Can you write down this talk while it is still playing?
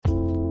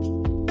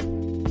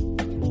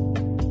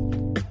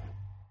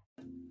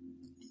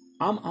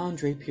I'm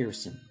Andre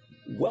Pearson,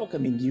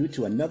 welcoming you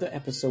to another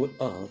episode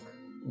of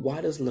Why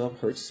Does Love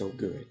Hurt So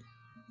Good?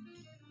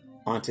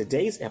 On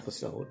today's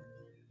episode,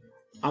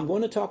 I'm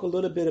going to talk a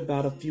little bit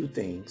about a few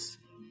things,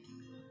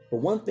 but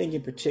one thing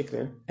in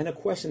particular, and a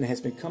question that has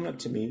been coming up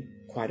to me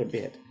quite a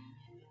bit,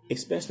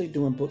 especially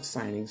doing book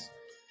signings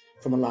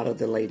from a lot of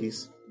the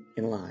ladies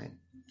in line.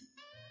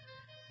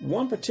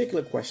 One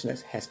particular question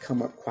that has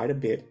come up quite a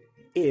bit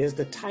is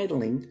the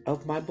titling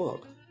of my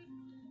book.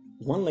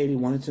 One lady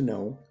wanted to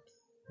know,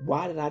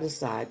 why did I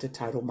decide to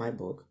title my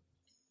book,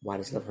 Why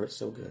Does Love Hurt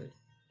So Good?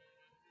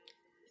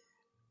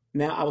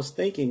 Now, I was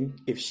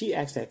thinking if she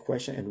asked that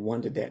question and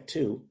wondered that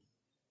too,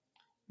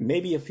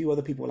 maybe a few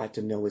other people would like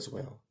to know as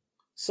well.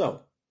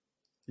 So,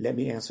 let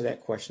me answer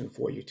that question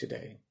for you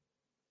today.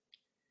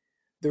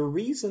 The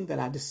reason that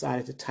I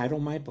decided to title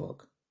my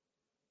book,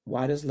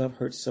 Why Does Love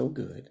Hurt So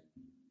Good,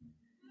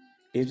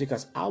 is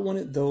because I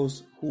wanted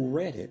those who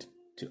read it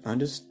to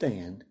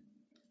understand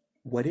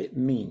what it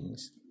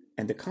means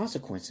and the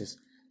consequences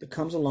that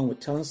comes along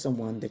with telling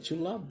someone that you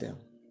love them.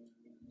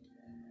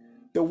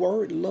 The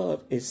word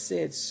love is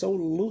said so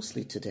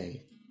loosely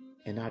today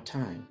in our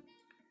time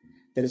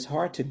that it's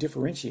hard to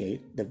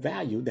differentiate the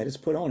value that is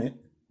put on it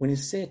when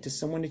it's said to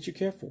someone that you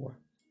care for.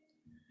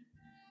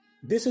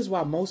 This is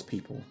why most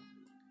people,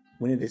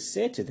 when it is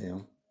said to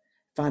them,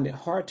 find it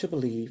hard to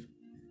believe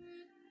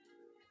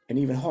and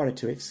even harder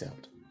to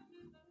accept.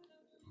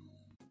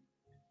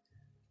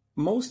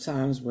 Most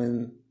times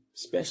when,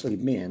 especially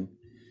men,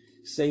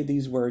 say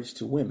these words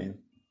to women,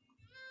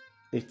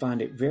 they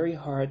find it very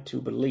hard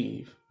to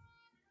believe,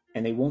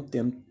 and they want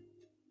them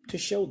to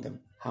show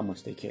them how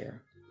much they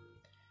care.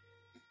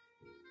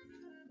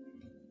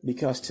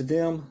 Because to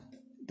them,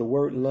 the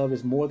word love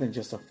is more than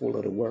just a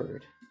four-letter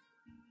word.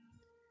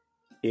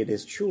 It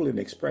is truly an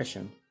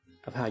expression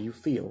of how you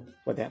feel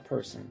for that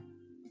person.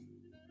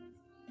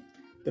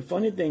 The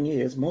funny thing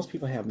is, most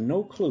people have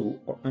no clue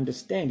or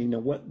understanding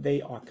of what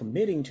they are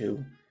committing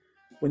to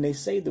when they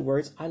say the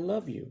words, I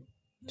love you,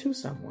 to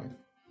someone.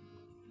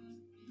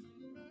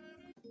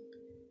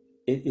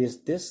 It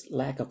is this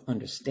lack of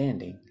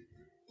understanding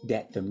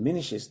that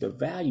diminishes the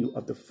value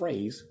of the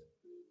phrase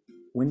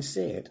when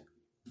said.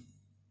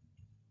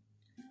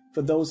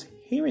 For those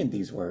hearing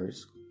these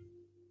words,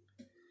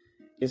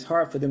 it's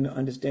hard for them to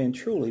understand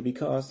truly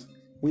because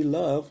we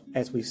love,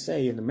 as we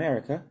say in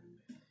America,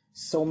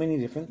 so many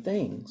different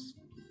things.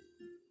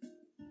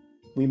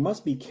 We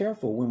must be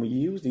careful when we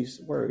use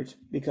these words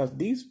because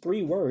these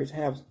three words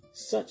have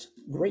such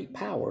great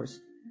powers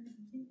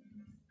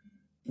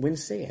when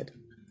said.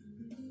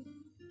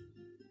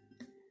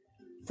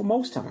 For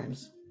most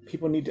times,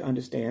 people need to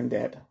understand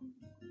that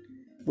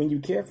when you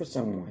care for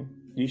someone,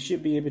 you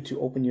should be able to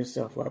open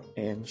yourself up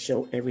and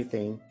show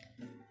everything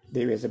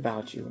there is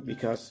about you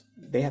because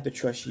they have to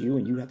trust you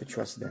and you have to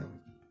trust them.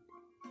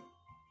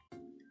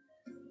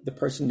 The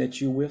person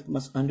that you're with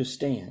must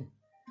understand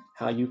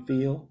how you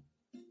feel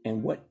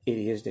and what it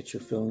is that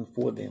you're feeling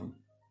for them.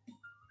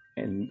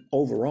 And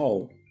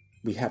overall,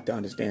 we have to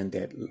understand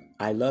that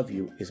I love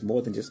you is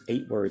more than just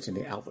 8 words in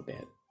the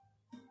alphabet.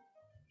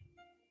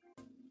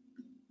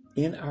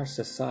 In our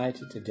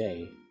society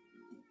today,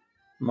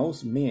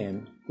 most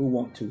men who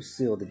want to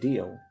seal the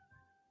deal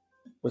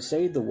will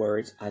say the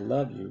words, I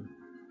love you,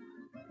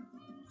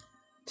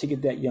 to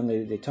get that young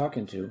lady they're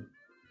talking to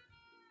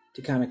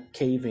kind of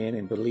cave in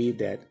and believe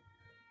that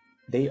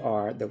they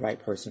are the right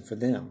person for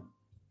them.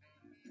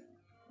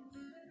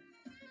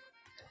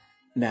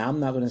 Now, I'm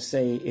not going to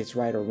say it's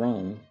right or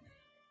wrong,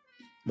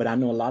 but I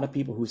know a lot of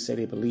people who say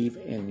they believe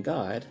in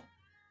God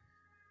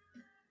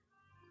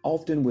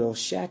often will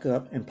shack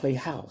up and play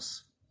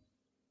house.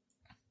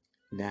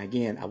 Now,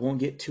 again, I won't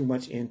get too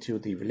much into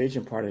the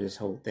religion part of this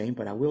whole thing,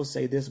 but I will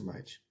say this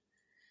much.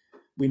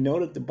 We know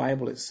that the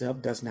Bible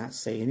itself does not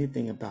say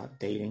anything about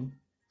dating.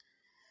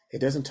 It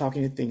doesn't talk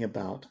anything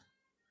about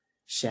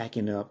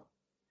shacking up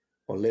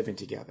or living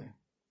together.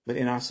 But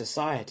in our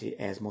society,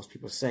 as most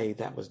people say,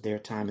 that was their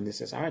time and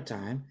this is our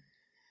time,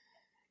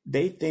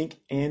 they think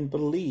and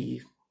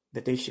believe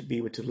that they should be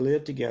able to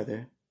live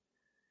together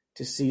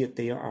to see if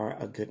they are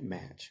a good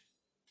match.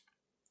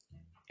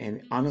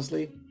 And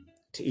honestly,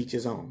 to each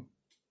his own.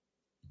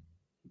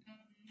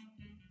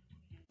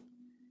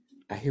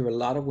 I hear a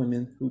lot of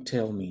women who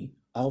tell me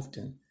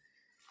often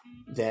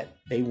that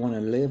they want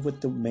to live with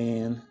the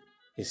man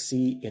to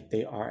see if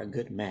they are a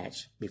good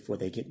match before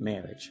they get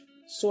married.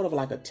 Sort of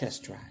like a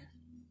test drive.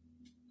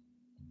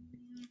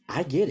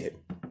 I get it,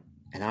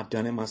 and I've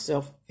done it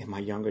myself in my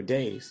younger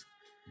days.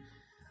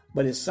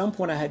 But at some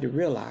point I had to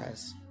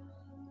realize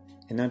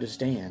and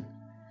understand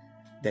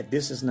that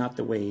this is not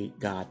the way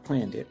God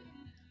planned it,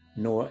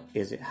 nor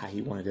is it how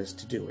he wanted us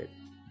to do it.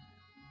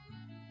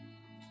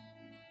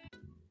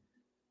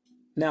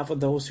 Now, for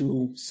those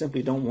who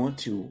simply don't want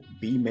to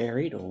be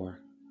married or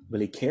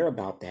really care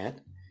about that,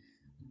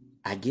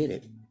 I get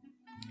it,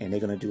 and they're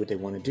going to do what they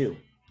want to do.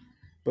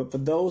 But for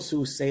those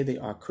who say they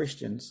are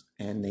Christians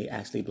and they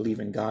actually believe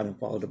in God and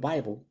follow the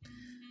Bible,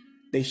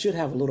 they should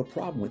have a little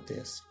problem with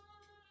this.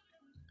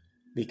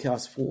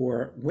 Because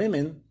for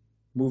women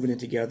moving in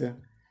together,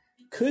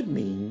 could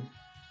mean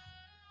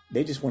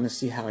they just want to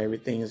see how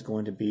everything is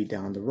going to be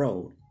down the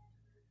road.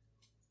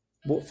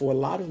 But for a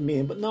lot of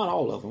men, but not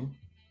all of them,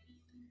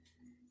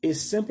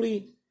 it's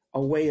simply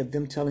a way of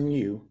them telling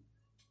you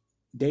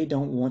they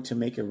don't want to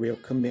make a real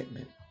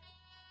commitment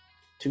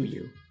to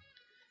you.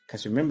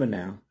 Because remember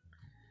now,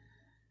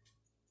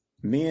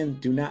 men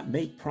do not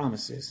make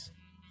promises.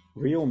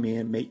 Real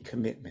men make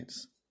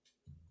commitments.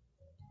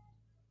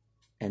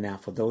 And now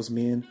for those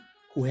men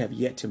who have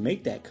yet to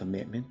make that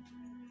commitment,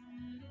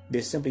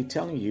 they're simply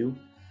telling you,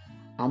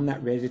 I'm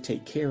not ready to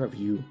take care of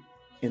you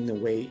in the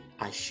way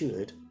I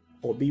should,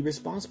 or be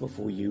responsible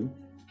for you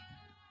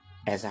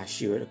as I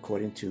should,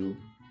 according to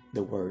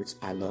the words,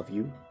 I love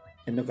you,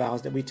 and the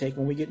vows that we take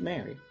when we get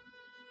married.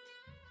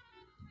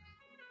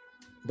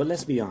 But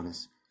let's be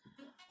honest.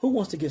 Who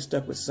wants to get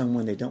stuck with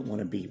someone they don't want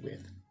to be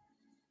with?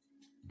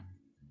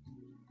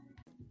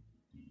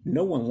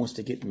 No one wants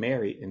to get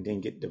married and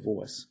then get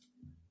divorced.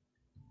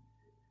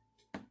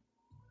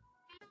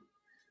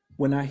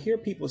 When I hear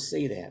people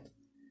say that,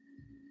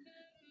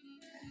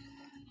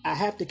 I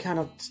have to kind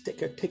of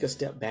take a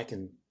step back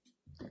and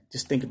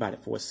just think about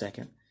it for a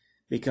second,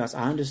 because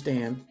I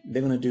understand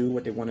they're going to do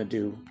what they want to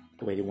do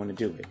the way they want to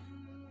do it.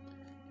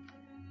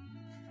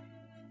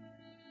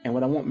 And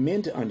what I want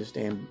men to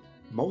understand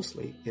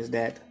mostly is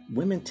that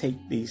women take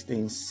these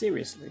things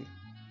seriously.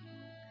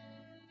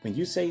 When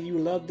you say you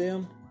love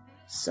them,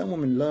 some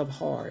women love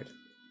hard,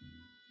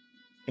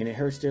 and it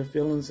hurts their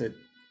feelings that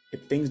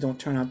if things don't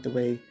turn out the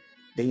way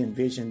they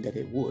envisioned that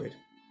it would,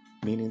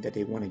 meaning that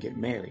they want to get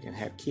married and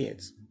have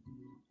kids.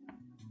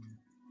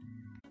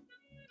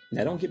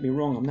 Now, don't get me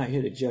wrong, I'm not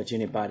here to judge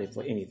anybody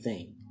for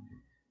anything.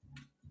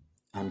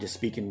 I'm just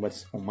speaking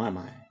what's on my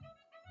mind.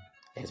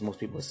 As most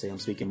people say, I'm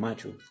speaking my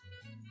truth.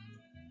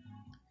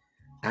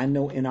 I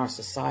know in our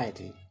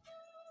society,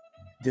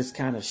 this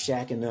kind of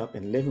shacking up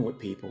and living with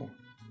people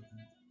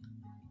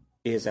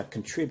is a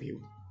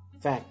contribute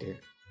factor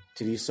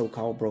to these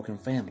so-called broken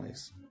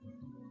families.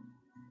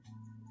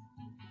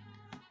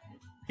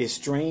 It's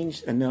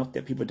strange enough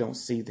that people don't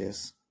see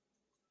this,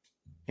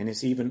 and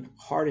it's even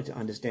harder to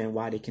understand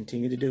why they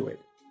continue to do it.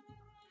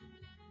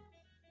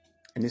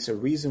 And it's a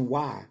reason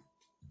why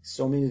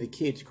so many of the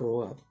kids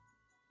grow up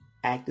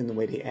acting the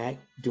way they act,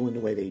 doing the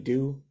way they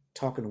do,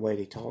 talking the way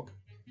they talk,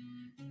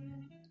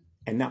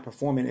 and not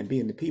performing and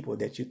being the people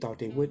that you thought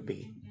they would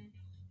be.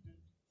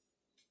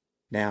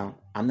 Now,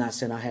 I'm not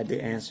saying I had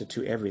the answer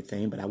to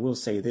everything, but I will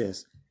say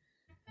this.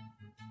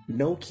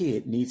 No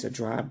kid needs a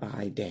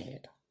drive-by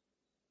dad.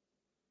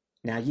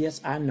 Now, yes,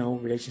 I know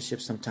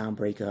relationships sometimes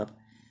break up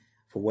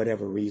for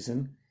whatever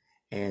reason,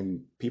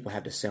 and people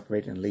have to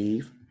separate and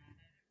leave.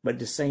 But at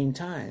the same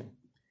time,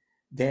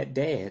 that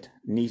dad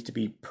needs to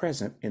be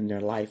present in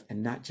their life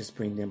and not just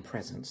bring them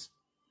presents.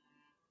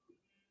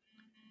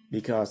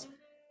 Because,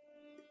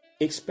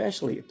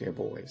 especially if they're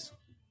boys,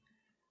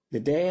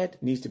 the dad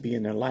needs to be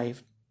in their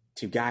life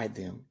to guide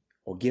them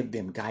or give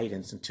them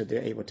guidance until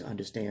they're able to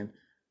understand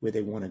where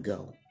they want to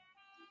go.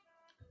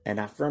 And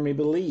I firmly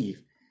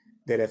believe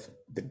that if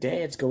the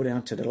dads go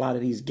down to a lot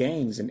of these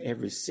gangs in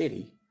every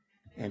city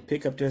and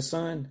pick up their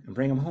son and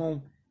bring him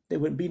home, there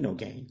wouldn't be no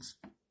gangs.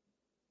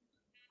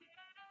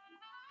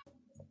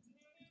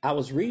 I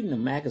was reading a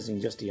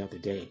magazine just the other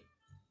day,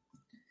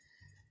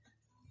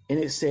 and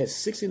it said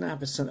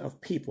 69% of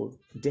people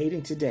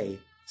dating today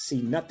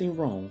see nothing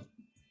wrong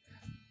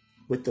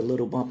with the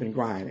little bump and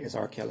grind, as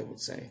R. Kelly would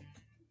say.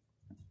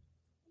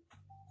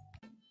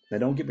 Now,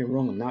 don't get me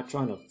wrong, I'm not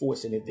trying to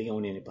force anything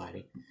on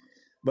anybody.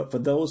 But for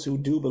those who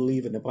do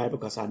believe in the Bible,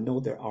 because I know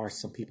there are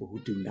some people who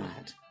do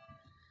not,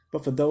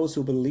 but for those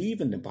who believe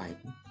in the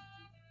Bible,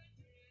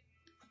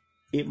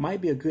 it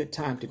might be a good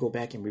time to go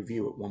back and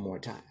review it one more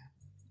time.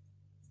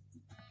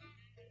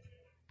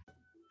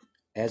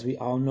 As we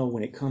all know,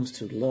 when it comes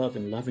to love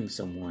and loving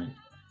someone,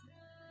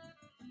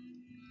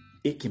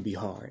 it can be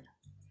hard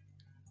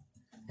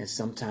and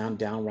sometimes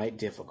downright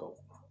difficult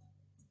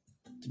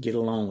to get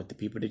along with the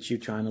people that you're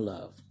trying to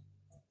love.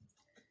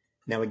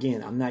 Now,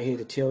 again, I'm not here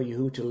to tell you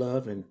who to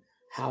love and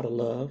how to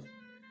love,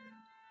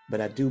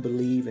 but I do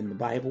believe in the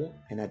Bible,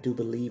 and I do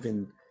believe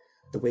in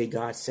the way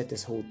God set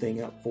this whole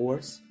thing up for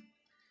us.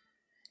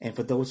 And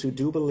for those who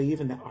do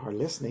believe and are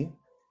listening,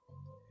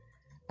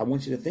 I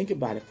want you to think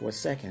about it for a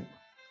second.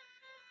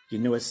 You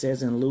know, it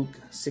says in Luke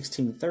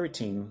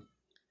 16:13,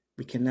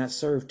 we cannot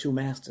serve two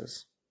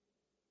masters.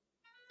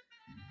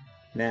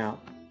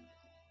 Now,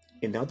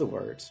 in other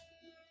words,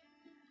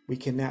 we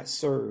cannot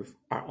serve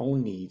our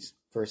own needs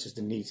versus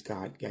the needs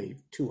God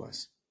gave to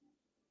us.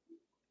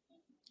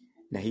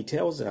 Now, he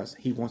tells us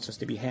he wants us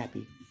to be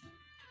happy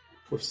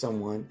with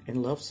someone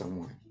and love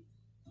someone.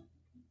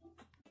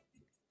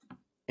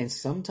 And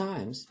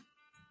sometimes,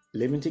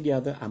 living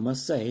together, I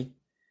must say,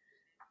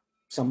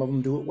 some of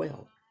them do it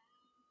well.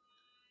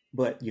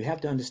 But you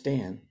have to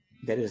understand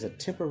that it is a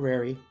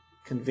temporary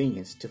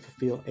convenience to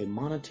fulfill a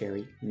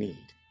monetary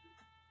need.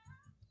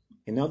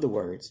 In other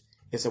words,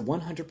 it's a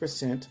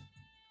 100%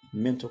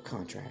 mental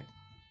contract.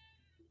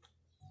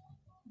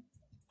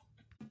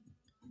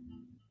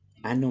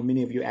 I know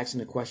many of you are asking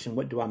the question,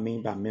 what do I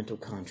mean by mental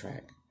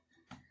contract?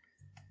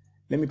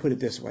 Let me put it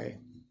this way.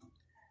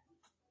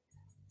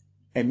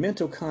 A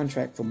mental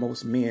contract for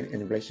most men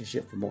in a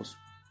relationship for most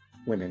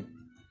women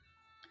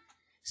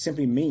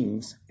simply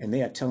means, and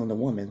they are telling the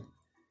woman,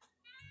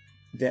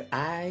 that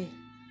I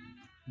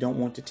don't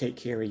want to take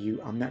care of you.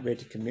 I'm not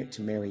ready to commit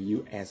to marry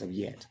you as of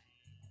yet.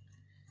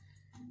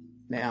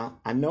 Now,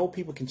 I know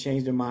people can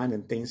change their mind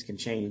and things can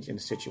change in a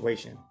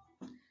situation.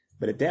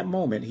 But at that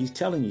moment, he's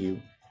telling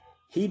you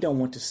he don't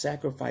want to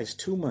sacrifice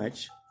too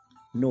much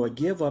nor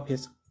give up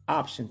his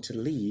option to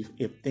leave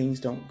if things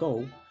don't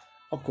go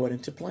according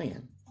to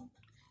plan.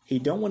 He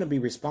don't want to be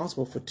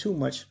responsible for too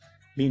much,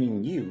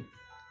 meaning you,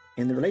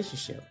 in the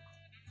relationship.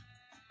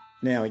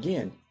 Now,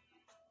 again,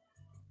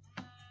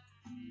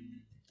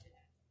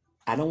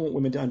 I don't want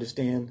women to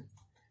understand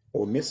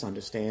or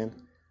misunderstand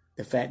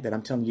the fact that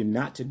I'm telling you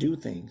not to do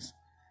things.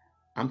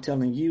 I'm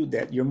telling you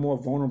that you're more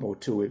vulnerable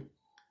to it,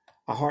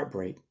 a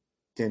heartbreak,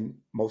 than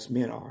most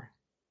men are.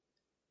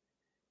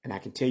 And I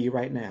can tell you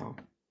right now,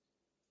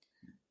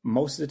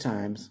 most of the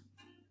times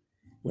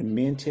when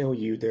men tell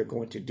you they're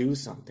going to do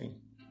something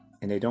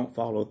and they don't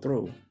follow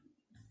through,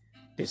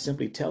 they're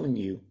simply telling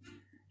you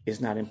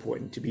it's not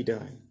important to be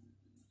done.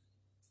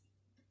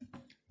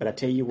 But I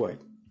tell you what,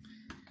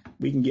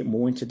 we can get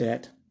more into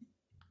that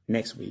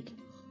next week.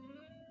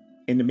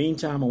 In the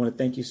meantime, I want to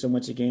thank you so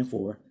much again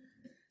for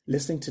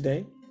listening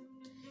today.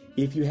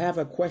 If you have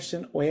a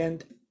question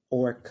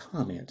or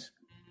comment,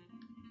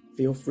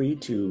 feel free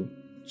to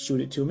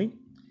shoot it to me,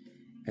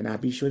 and I'll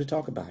be sure to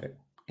talk about it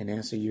and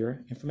answer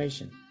your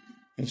information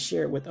and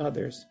share it with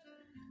others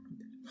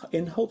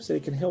in hopes that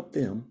it can help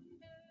them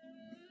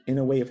in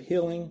a way of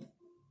healing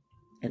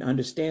and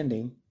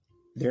understanding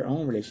their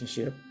own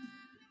relationship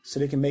so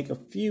they can make a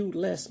few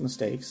less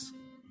mistakes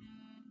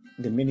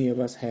than many of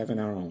us have in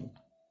our own.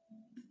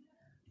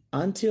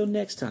 Until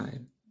next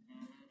time,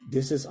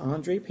 this is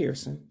Andre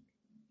Pearson,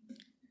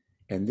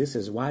 and this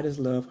is Why Does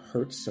Love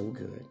Hurt So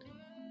Good?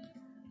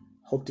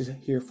 Hope to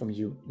hear from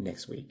you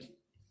next week.